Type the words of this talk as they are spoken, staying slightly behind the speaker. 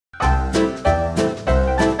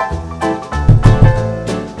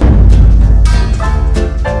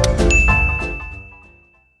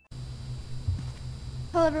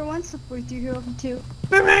3, 2, 1, 2.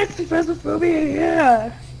 Phasmophobia,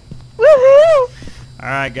 yeah! Woohoo!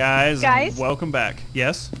 Alright, guys. Guys? Welcome back.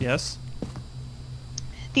 Yes? Yes?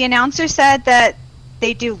 The announcer said that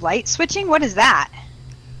they do light switching? What is that?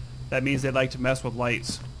 That means they like to mess with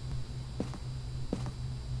lights.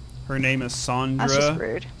 Her name is That's just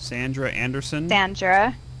rude. Sandra Anderson.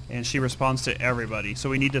 Sandra. And she responds to everybody. So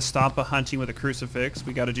we need to stop a hunting with a crucifix.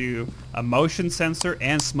 We got to do a motion sensor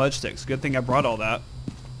and smudge sticks. Good thing I brought all that.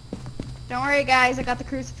 Don't worry, guys. I got the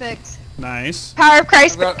crucifix. Nice. Power of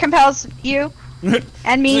Christ compels you.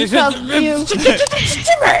 And me compels you.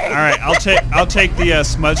 Alright, I'll take the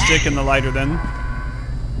smudge stick and the lighter then.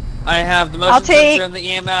 I have the motion sensor and the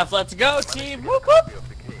EMF. Let's go, team! Whoop whoop!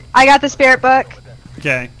 I got the spirit book.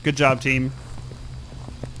 Okay, good job, team.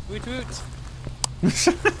 Woot woot.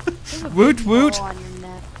 Woot woot.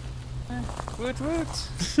 Woot woot.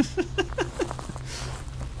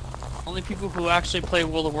 Only people who actually play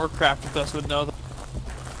World of Warcraft with us would know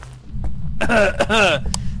that.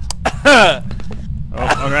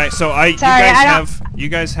 Oh, alright, so you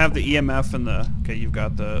guys have the EMF and the... Okay, you've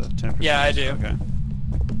got the temperature. Yeah, I do. Okay.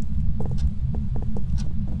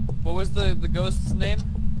 What was the ghost's name?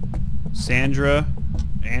 Sandra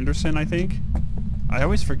Anderson, I think. I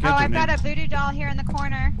always forget their I've name. got a voodoo doll here in the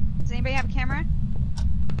corner. Does anybody have a camera?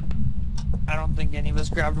 I don't think any of us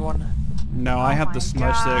grabbed one. No, I have the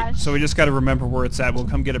smudge stick, so we just got to remember where it's at. We'll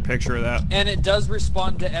come get a picture of that. And it does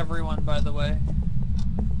respond to everyone, by the way.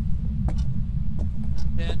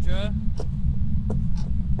 Sandra?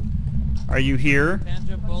 Are you here?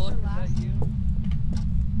 Sandra Bullock, is that you?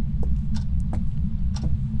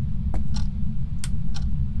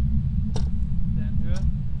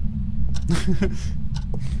 Sandra?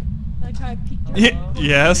 Like how I peeked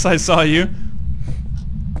Yes, I saw you.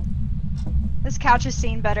 This couch has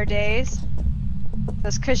seen better days.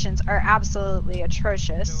 Those cushions are absolutely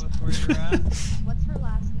atrocious. Show us where you're at. What's her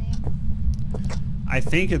last name? I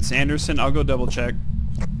think it's Anderson. I'll go double check.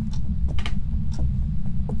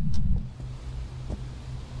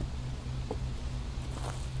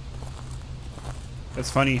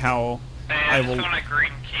 It's funny how I will... a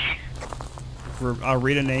green key. I'll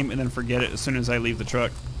read a name and then forget it as soon as I leave the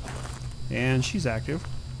truck. And she's active.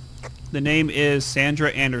 The name is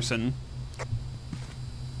Sandra Anderson.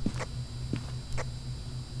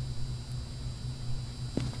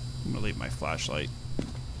 I'm gonna leave my flashlight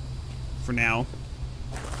for now.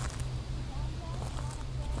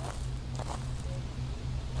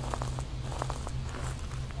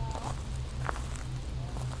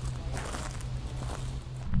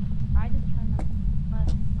 I just turned the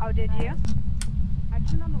light. Oh, did you? I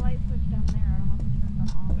turned on the light switch down there. I don't know if it turned on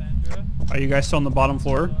all. Sandra? Are you guys still on the bottom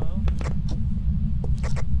floor? Hello?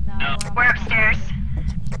 No, We're upstairs.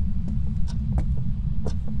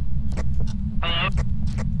 Hello?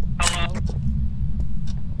 Hello?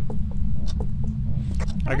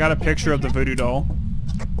 I got a picture of the voodoo doll.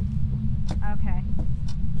 Okay.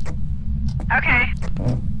 Okay.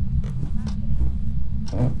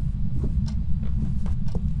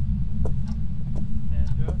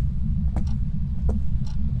 Sandra?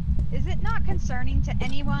 Is it not concerning to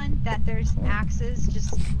anyone that there's axes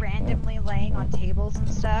just randomly laying on tables and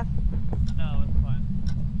stuff? No, it's fine.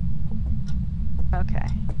 Okay.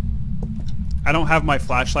 I don't have my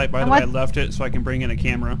flashlight, by the way. I left it so I can bring in a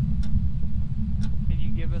camera. Can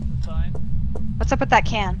you give us a sign? What's up with that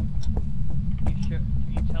can? Can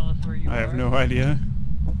you tell us where you are? I have no idea.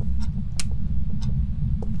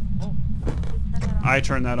 Oh, I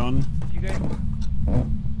turned that on. did you guys...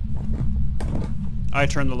 I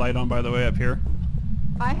turned the light on, by the way, up here.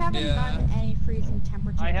 I haven't Yeah. gotten any freezing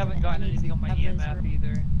temperature. I haven't gotten anything on my EMF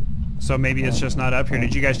either. So maybe it's just not up here.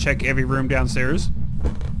 Did you guys check every room downstairs?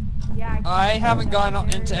 Yeah, I haven't gone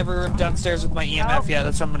into every room downstairs with my EMF yet.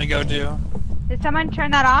 That's what I'm gonna go do. Did someone turn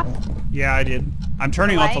that off? Yeah, I did. I'm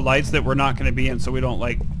turning off the Light? lights that we're not going to be in so we don't,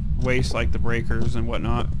 like, waste, like, the breakers and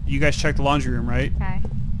whatnot. You guys checked the laundry room, right? Okay.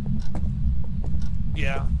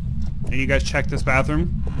 Yeah. And you guys checked this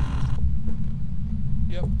bathroom?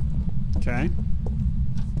 Yep. Okay.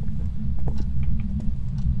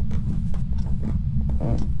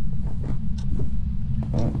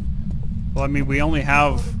 Well, I mean, we only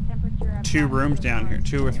have 2 rooms down here.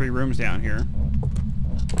 2 or 3 rooms down here.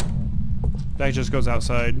 That just goes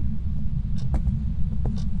outside.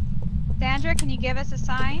 Sandra, can you give us a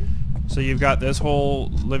sign? So you've got this whole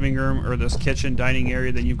living room, or this kitchen dining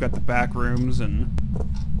area, then you've got the back rooms and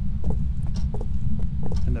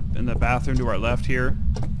the bathroom to our left here.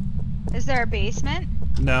 Is there a basement?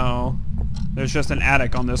 No. There's just an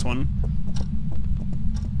attic on this one.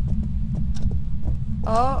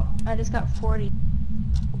 Oh, I just got 40.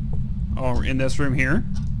 Oh, in this room here?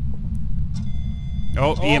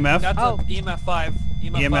 Oh, EMF. That's Oh. a EMF 5.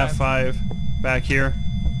 EMF 5. Back here.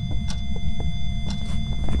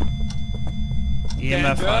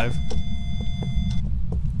 EMF Kendra? 5.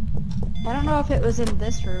 I don't know if it was in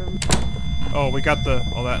this room. Oh, we got the...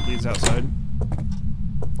 Oh, that leads outside.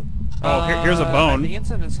 Oh, here's a I bone. think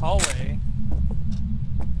it's in this hallway.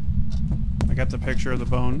 I got the picture of the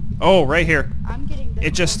bone. Oh, right here. I'm getting this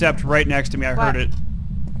It just one. stepped right next to me. I What? heard it.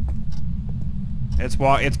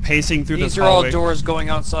 It's pacing through These this are all hallway. doors going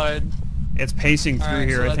outside. It's pacing through Alright,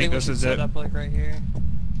 here. so I think we this should is set it. up like right here.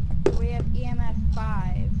 We have EMF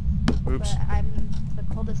 5. Oops. But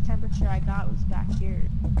the coldest temperature I got was back here.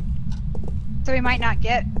 So we might not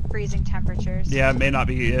get freezing temperatures. Yeah, it may not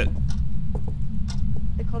be it.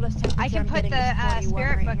 The coldest temperature I can I'm put getting the is 41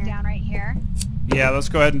 spirit right book here. down right here. Yeah, let's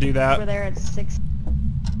go ahead and do Over that. there it's 6.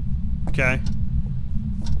 Okay.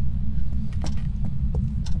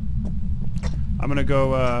 I'm gonna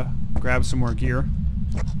go grab some more gear.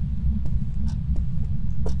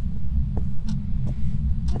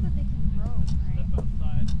 Said that they can roam, right?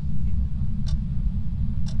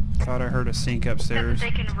 Thought I heard a sink upstairs.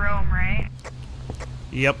 They can roam, right?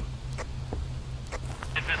 Yep.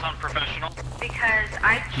 Is this unprofessional? Because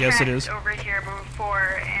I checked Yes, it is. over here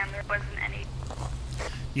before and there wasn't any.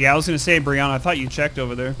 Yeah, I was gonna say, Brianna, I thought you checked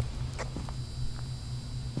over there.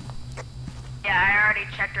 Yeah, I already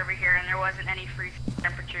checked over here and there wasn't any freezing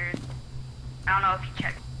temperatures. I don't know if you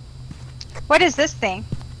checked. What is this thing?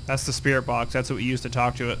 That's the spirit box. That's what we use to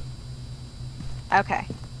talk to it. Okay.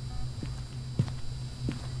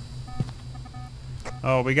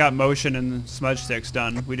 Oh, we got motion and smudge sticks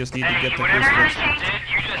done. We just need to Hey, get the whatever crucifix. you did,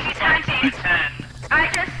 you just spiked to a 10. I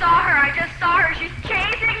just saw her. She's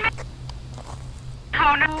chasing me.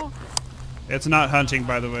 Oh no. It's not hunting,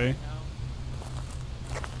 by the way.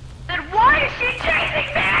 Then why is she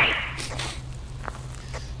chasing me?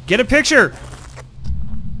 Get a picture!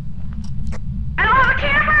 I don't have a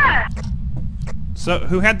camera. So,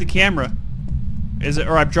 who had the camera? Is it,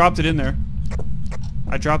 or I dropped it in there.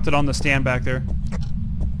 I dropped it on the stand back there.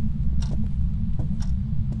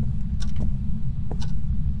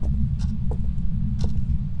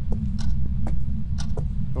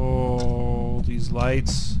 Oh, these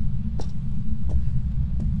lights.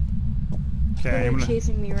 Okay, They're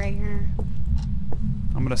chasing me right here.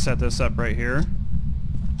 I'm gonna set this up right here.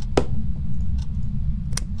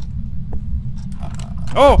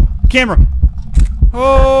 Oh! Camera!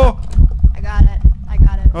 Oh! I got it.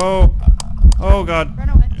 Oh! Oh god. Run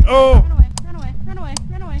away. Oh! Run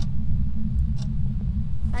away.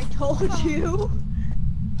 I told you.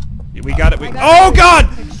 We got it. I got Oh a god!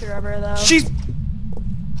 picture of her though. She's...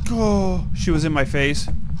 Oh, she was in my face.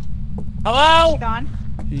 Hello? Gone.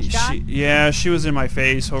 gone? Yeah, she was in my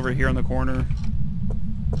face over here in the corner.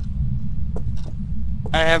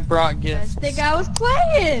 I have brought I gifts. think I was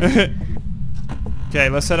playing. Okay,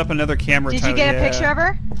 let's set up another camera. Did you get a picture of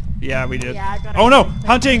her? Yeah, we did. Yeah, I got Oh no! a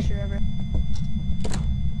Hunting! picture of her.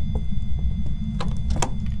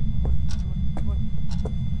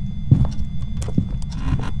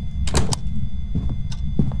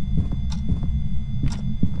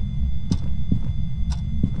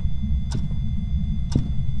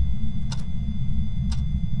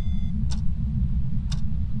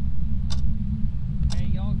 Hey,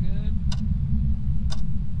 y'all good?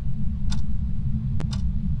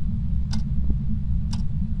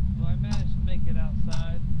 So I managed to make it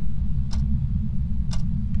outside.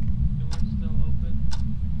 Door's still open.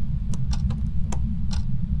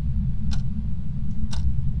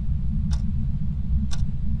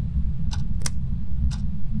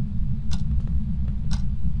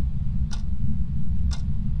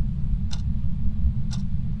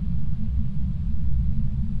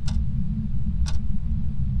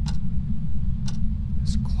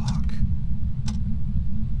 This clock.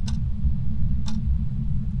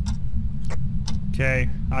 Okay,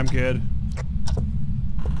 I'm good.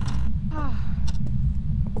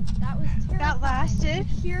 That was terrifying. That lasted You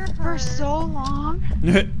could hear her. For so long.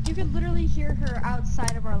 You could literally hear her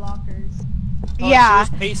outside of our lockers. Oh, Yeah.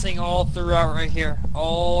 She was pacing all throughout right here.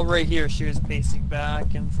 All right here. She was pacing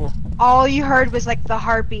back and forth. All you heard was like the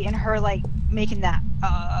heartbeat and her like making that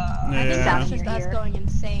Yeah. sound It's in just your us ear. going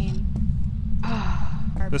insane.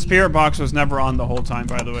 The spirit box was never on the whole time,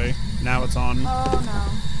 by the way. Now it's on. Oh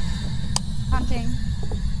no. Hunting.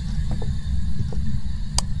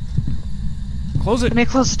 Close it. Let me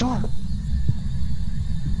close the door.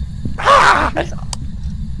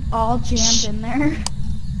 All jammed in there.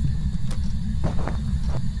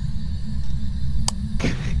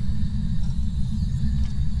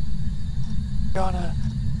 Gonna.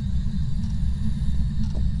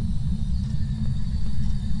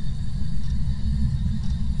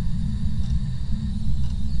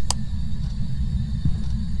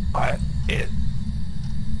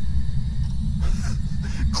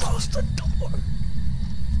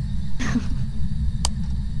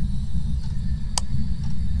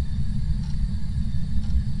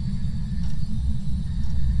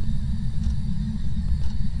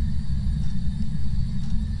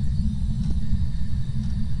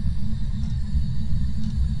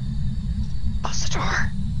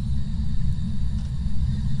 door.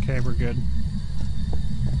 Okay, we're good.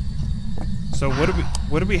 So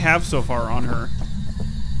what do we have so far on her?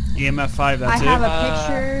 EMF 5, that's I it? have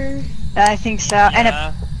a picture. I think so. And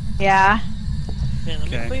Yeah. yeah. Okay, let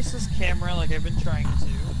Okay. me place this camera like I've been trying to.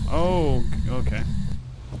 Oh, okay.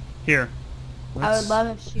 Here. I would love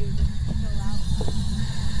if she would just chill out.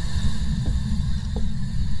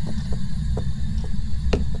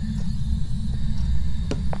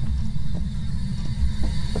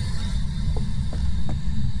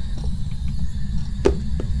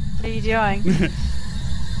 What are you doing?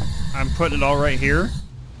 I'm putting it all right here.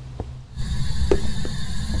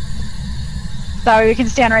 Sorry, we can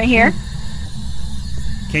stand right here.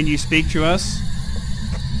 Can you speak to us?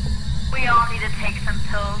 We all need to take some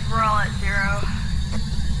pills. We're all at 0.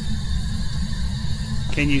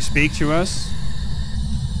 Can you speak to us?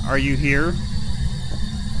 Are you here?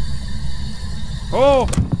 Oh!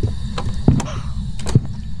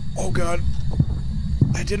 Oh god.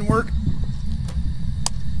 That didn't work.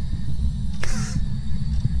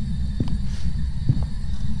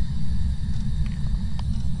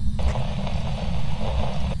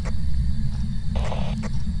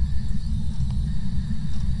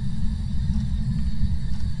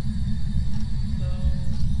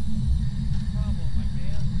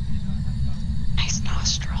 Nice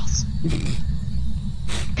nostrils.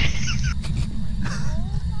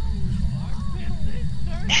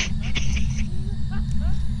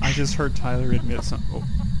 I just heard Tyler admit something. Oh.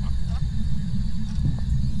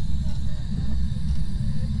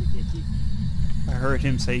 I heard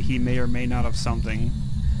him say he may or may not have something.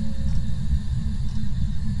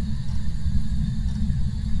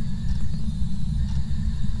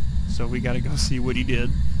 So we gotta go see what he did.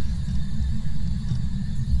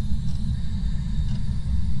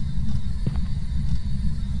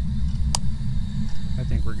 I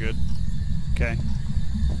think we're good. Okay.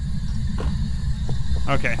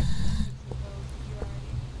 Okay.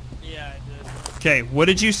 Yeah, I did. Okay, what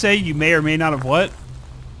did you say? You may or may not have what?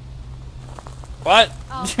 What?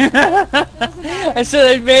 Oh, doesn't matter. I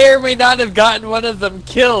said I may or may not have gotten one of them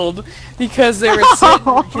killed because they were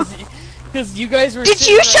sitting. Because you guys were. Did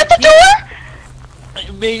sitting you shut right the door?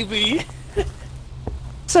 here. Maybe.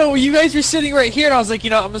 So you guys were sitting right here, and I was like, you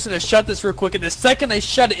know, I'm just gonna shut this real quick. And the second I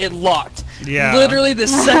shut it, it locked. Yeah. Literally, the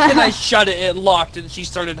second I shut it, it locked, and she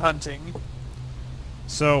started hunting.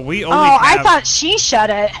 So we only Oh, have, I thought she shut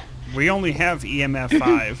it. we only have EMF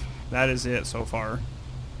 5. That is it so far.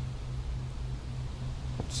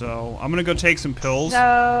 So I'm gonna go take some pills.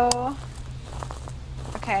 So.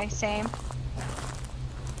 Okay, same.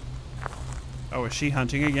 Oh, is she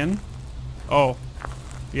hunting again? Oh,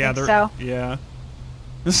 yeah, Think they're so. yeah.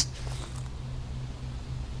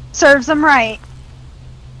 Serves them right.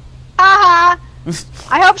 Haha!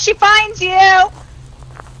 I hope she finds you!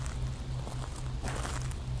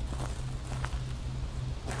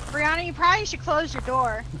 Brianna, you probably should close your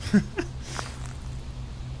door.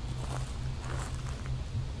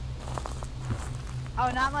 Oh,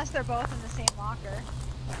 not unless they're both in the same locker.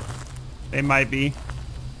 They might be.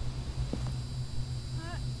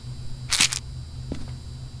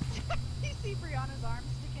 You see Brianna's arm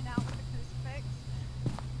sticking out with a crucifix?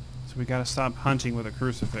 So we gotta stop hunting with a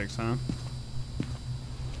crucifix, huh?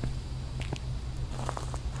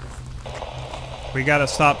 We gotta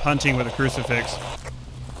stop hunting with a crucifix.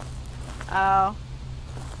 Oh.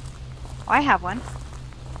 I have one.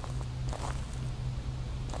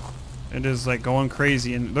 It is like going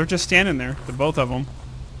crazy, and they're just standing there, the both of them.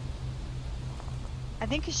 I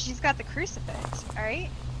think 'cause she's got the crucifix, alright?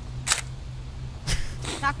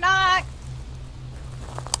 Knock knock!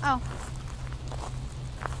 Oh.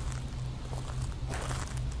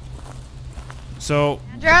 So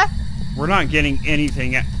Andra? we're not getting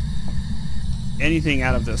anything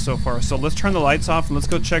out of this so far. So let's turn the lights off and let's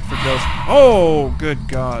go check for ghosts. Oh, good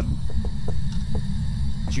God!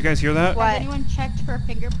 Did you guys hear that? What? Has anyone checked for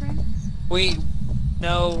fingerprints?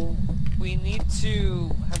 No, we need to.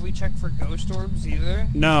 Have we checked for ghost orbs either?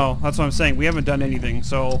 No, that's what I'm saying. We haven't done anything.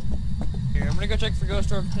 So Here, I'm gonna go check for ghost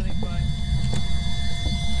orbs. Standing by.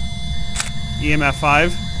 EMF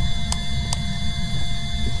 5.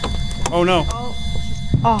 Oh no! Oh, she's...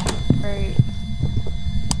 Oh. Right.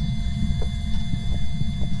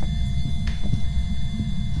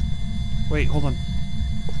 Wait, hold on.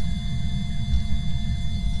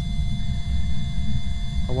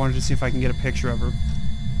 I wanted to see if I can get a picture of her.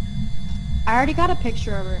 I already got a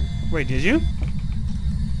picture of her. Wait, did you?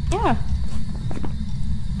 Yeah.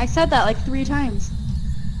 I said that like 3 times.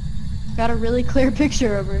 Got a really clear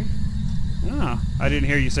picture of her. Ah, I didn't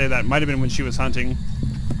hear you say that. Might have been when she was hunting.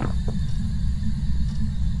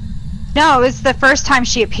 No, it was the first time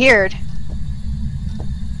she appeared.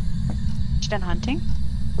 She done hunting?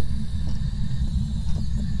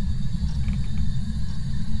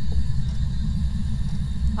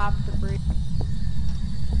 Pop the breed.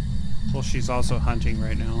 Well, she's also hunting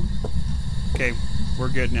right now. Okay, we're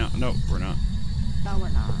good now. No, we're not. No, we're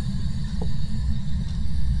not.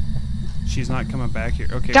 She's not coming back here.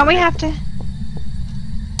 Okay. Don't we're we good. have to?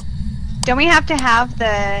 Don't we have to have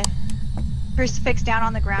the crucifix down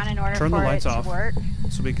on the ground in order Turn the for lights it off. to work?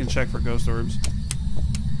 So we can check for ghost orbs.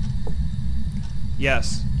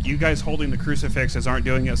 Yes, you guys holding the crucifixes aren't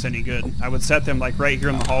doing us any good. I would set them like right here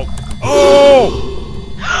in the hall. Oh!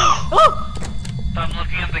 I'm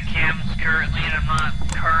looking at the cams currently, and I'm not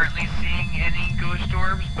currently seeing any ghost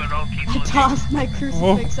orbs, but I'll keep I looking. tossed my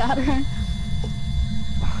crucifix at her.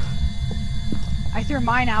 I threw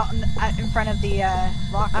mine out in front of the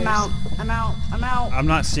lockers. I'm out. I'm out. I'm out. I'm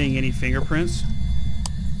not seeing any fingerprints.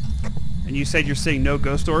 And you said you're seeing no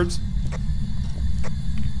ghost orbs?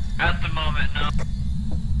 At the moment, no.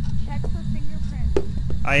 Check for fingerprints.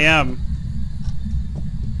 I am.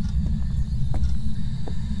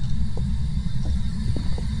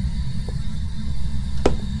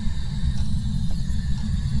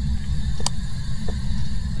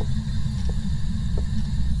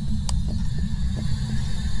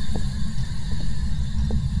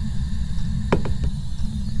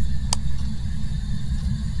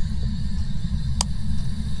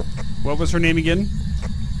 What was her name again?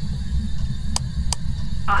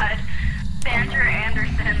 Odd. Sandra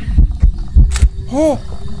Anderson. Oh!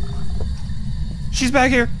 She's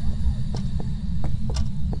back here.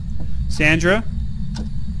 Sandra?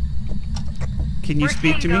 Can you We're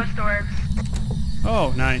speak to seeing me? ghost orbs.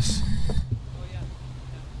 Oh, nice.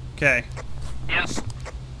 Okay. Yes.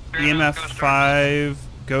 EMF Ghost orbs. 5,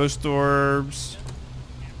 ghost orbs.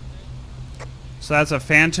 So that's a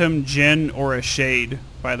phantom, djinn, or a shade,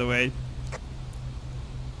 by the way.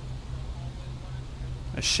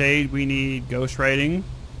 A shade, we need ghost writing.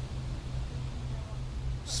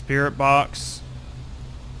 Spirit box.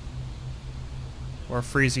 Or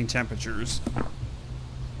freezing temperatures.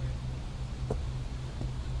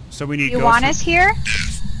 So we need You ghost want us here?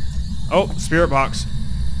 Oh, spirit box.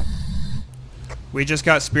 We just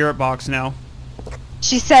got spirit box now.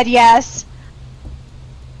 She said yes.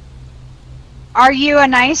 Are you a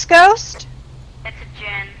nice ghost? It's a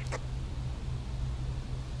djinn.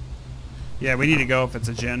 Yeah, we need to go if it's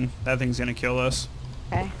a djinn. That thing's gonna kill us.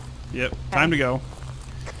 Okay. Yep, time to go.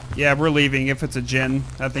 Yeah, we're leaving if it's a djinn.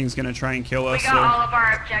 That thing's gonna try and kill We us. got all of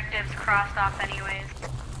our objectives crossed off anyways.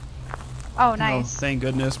 Oh, Oh, nice. thank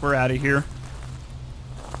goodness, we're out of here.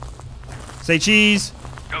 Say cheese!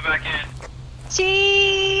 Go back in.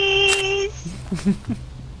 Cheese!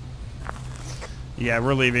 Yeah,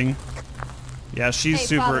 we're leaving. Yeah, she's Hey,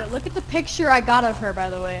 super... Father, look at the picture I got of her, by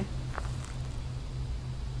the way.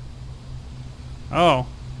 Oh,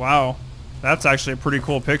 wow. That's actually a pretty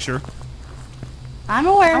cool picture. I'm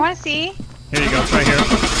aware. I want to see. Here you go, it's right here.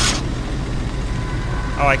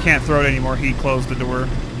 Oh, I can't throw it anymore. He closed the door.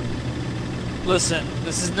 Listen,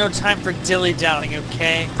 this is no time for dilly-dallying,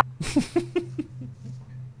 okay?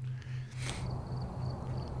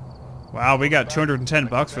 Wow, we got 210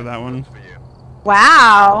 bucks for that one.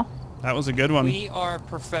 Wow. That was a good one. We are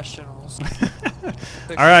professionals.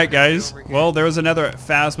 Alright guys, well there was another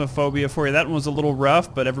Phasmophobia for you. That one was a little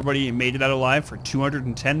rough, but everybody made it out alive for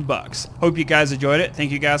 210 bucks. Hope you guys enjoyed it.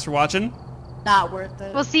 Thank you guys for watching. Not worth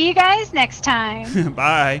it. We'll see you guys next time.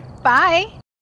 Bye. Bye.